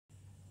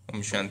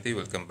Om Shanti,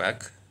 welcome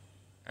back.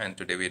 And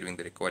today we are doing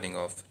the recording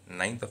of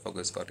 9th of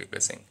August Godly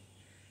Blessing.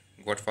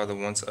 God Father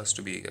wants us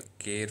to be a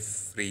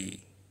carefree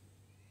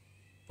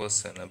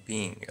person, a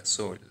being, a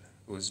soul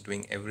who is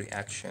doing every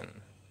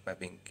action by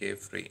being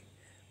carefree,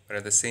 but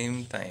at the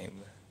same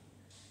time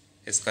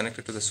is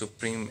connected to the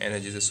supreme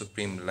energy, the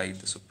supreme light,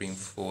 the supreme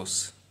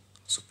force,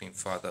 supreme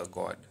Father,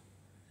 God,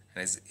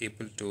 and is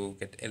able to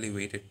get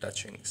elevated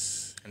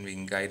touchings and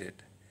being guided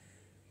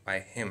by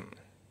Him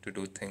to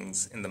do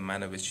things in the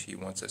manner which He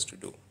wants us to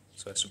do,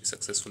 so as to be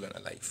successful in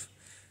our life.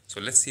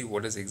 So let's see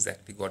what does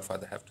exactly God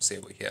Father have to say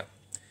over here.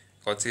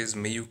 God says,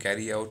 may you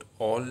carry out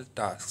all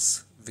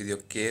tasks with your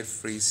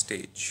carefree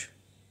stage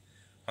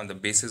on the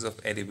basis of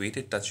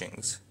elevated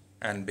touchings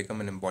and become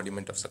an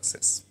embodiment of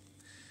success.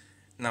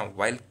 Now,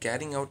 while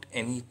carrying out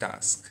any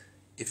task,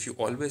 if you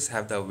always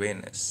have the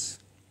awareness,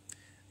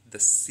 the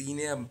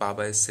senior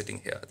Baba is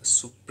sitting here, the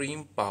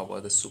supreme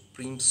power, the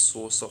supreme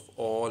source of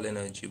all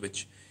energy,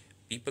 which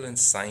people in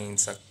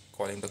science are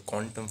calling the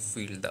quantum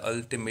field, the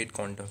ultimate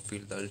quantum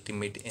field, the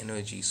ultimate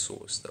energy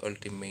source, the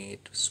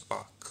ultimate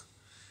spark,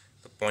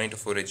 the point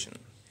of origin.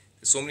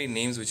 There's so many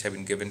names which have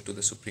been given to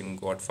the Supreme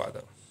God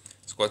Father.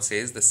 So God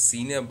says the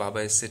senior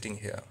Baba is sitting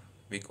here.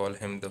 We call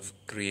him the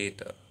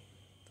creator,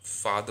 the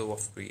father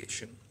of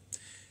creation.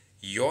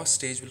 Your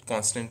stage will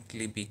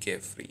constantly be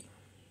carefree.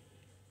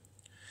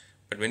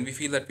 But when we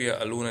feel that we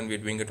are alone and we are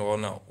doing it all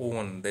on our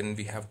own, then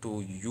we have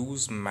to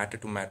use matter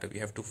to matter. We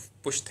have to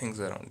push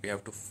things around. We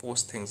have to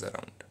force things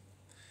around.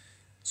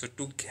 So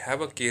to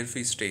have a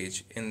carefree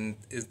stage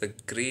is the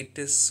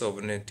greatest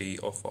sovereignty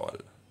of all.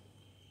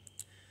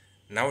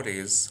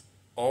 Nowadays,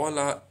 all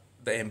are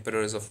the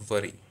emperors of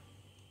worry,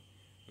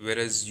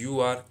 whereas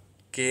you are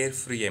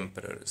carefree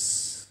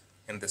emperors.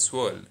 In this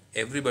world,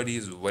 everybody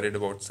is worried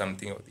about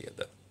something or the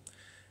other.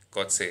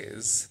 God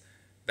says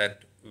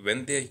that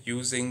when they're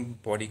using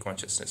body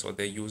consciousness or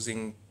they're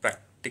using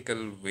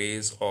practical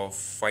ways of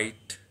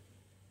fight,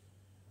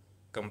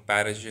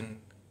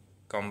 comparison,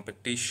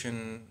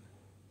 competition,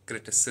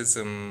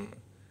 criticism,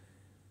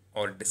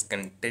 or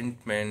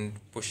discontentment,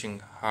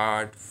 pushing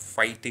hard,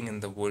 fighting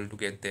in the world to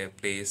get their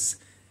place,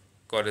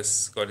 God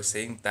is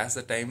saying that's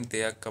the time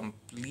they are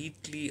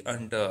completely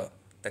under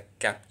the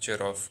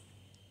capture of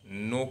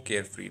no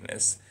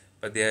carefreeness,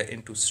 but they are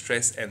into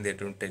stress and they're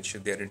into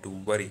tension, they are into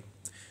worry.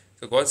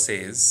 So God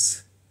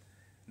says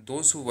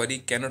those who worry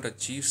cannot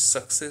achieve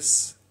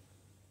success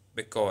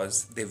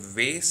because they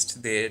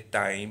waste their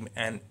time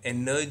and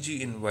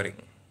energy in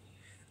worrying.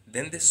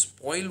 Then they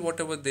spoil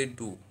whatever they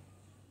do.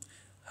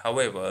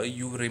 However,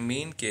 you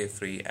remain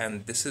carefree,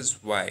 and this is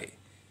why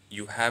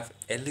you have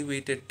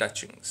elevated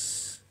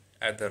touchings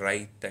at the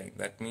right time.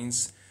 That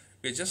means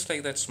we're just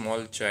like that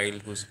small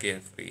child who's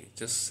carefree.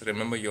 Just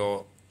remember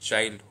your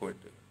childhood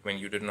when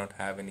you did not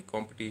have any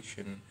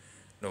competition,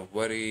 no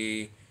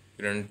worry.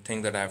 You didn't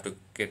think that I have to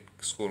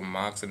score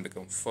marks and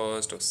become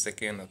first or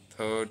second or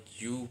third.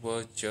 You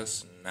were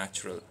just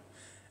natural.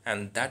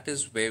 And that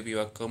is where we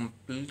are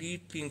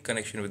completely in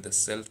connection with the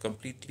self,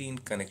 completely in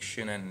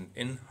connection and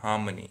in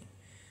harmony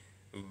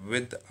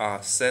with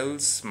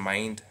ourselves,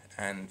 mind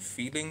and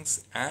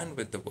feelings, and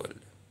with the world.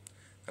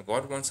 Now,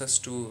 God wants us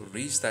to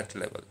reach that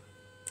level.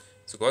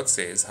 So God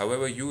says,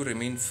 however, you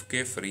remain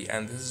carefree,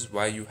 and this is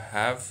why you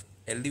have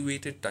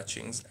elevated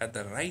touchings at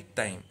the right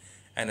time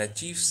and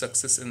achieve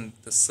success in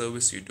the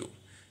service you do.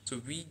 So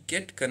we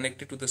get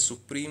connected to the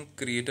Supreme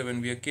Creator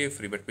when we are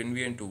carefree, but when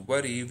we are into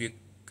worry, we are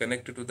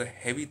connected to the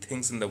heavy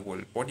things in the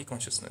world, body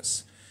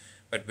consciousness.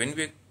 But when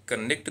we are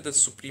connected to the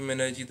Supreme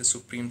Energy, the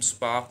Supreme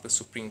Spark, the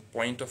Supreme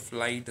Point of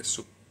Light, the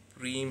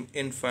Supreme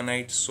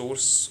Infinite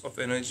Source of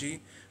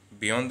Energy,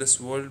 beyond this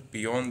world,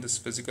 beyond this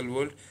physical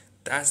world,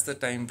 that's the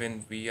time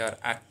when we are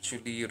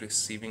actually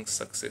receiving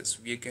success.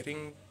 We are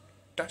getting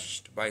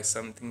touched by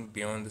something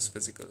beyond this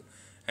physical,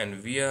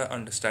 and we are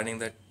understanding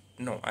that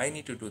no, I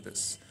need to do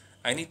this,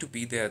 I need to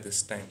be there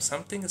this time.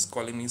 Something is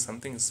calling me,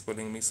 something is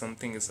pulling me,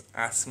 something is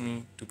asking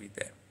me to be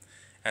there.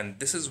 And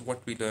this is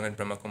what we learn at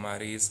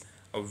Brahmakumaris,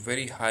 a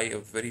very high, a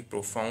very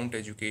profound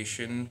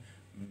education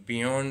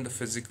beyond the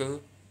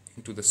physical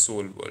into the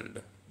soul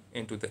world,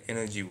 into the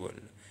energy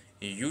world.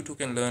 You too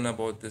can learn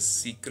about this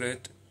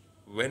secret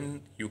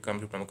when you come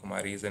to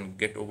Brahmakumaris and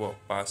get over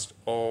past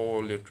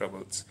all your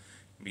troubles,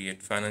 be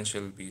it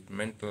financial, be it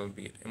mental,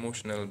 be it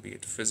emotional, be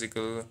it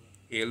physical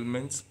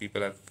ailments.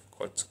 People have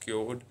got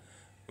cured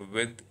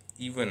with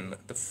even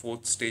the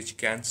 4th stage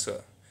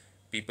cancer.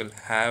 People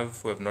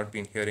who have not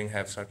been hearing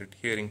have started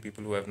hearing.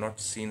 People who have not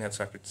seen have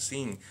started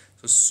seeing.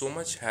 So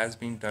much has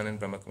been done in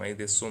Brahmakumaris.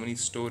 There's so many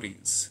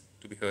stories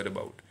to be heard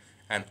about.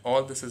 And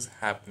all this is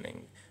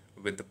happening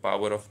with the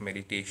power of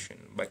meditation,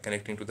 by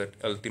connecting to that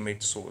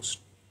ultimate source,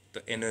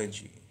 the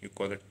energy. You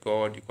call it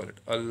God, you call it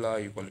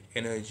Allah, you call it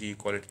energy, you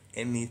call it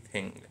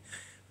anything.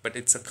 But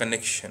it's a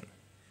connection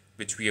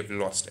which we have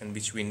lost and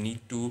which we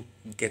need to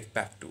get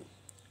back to.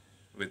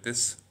 With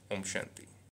this, Om Shanti.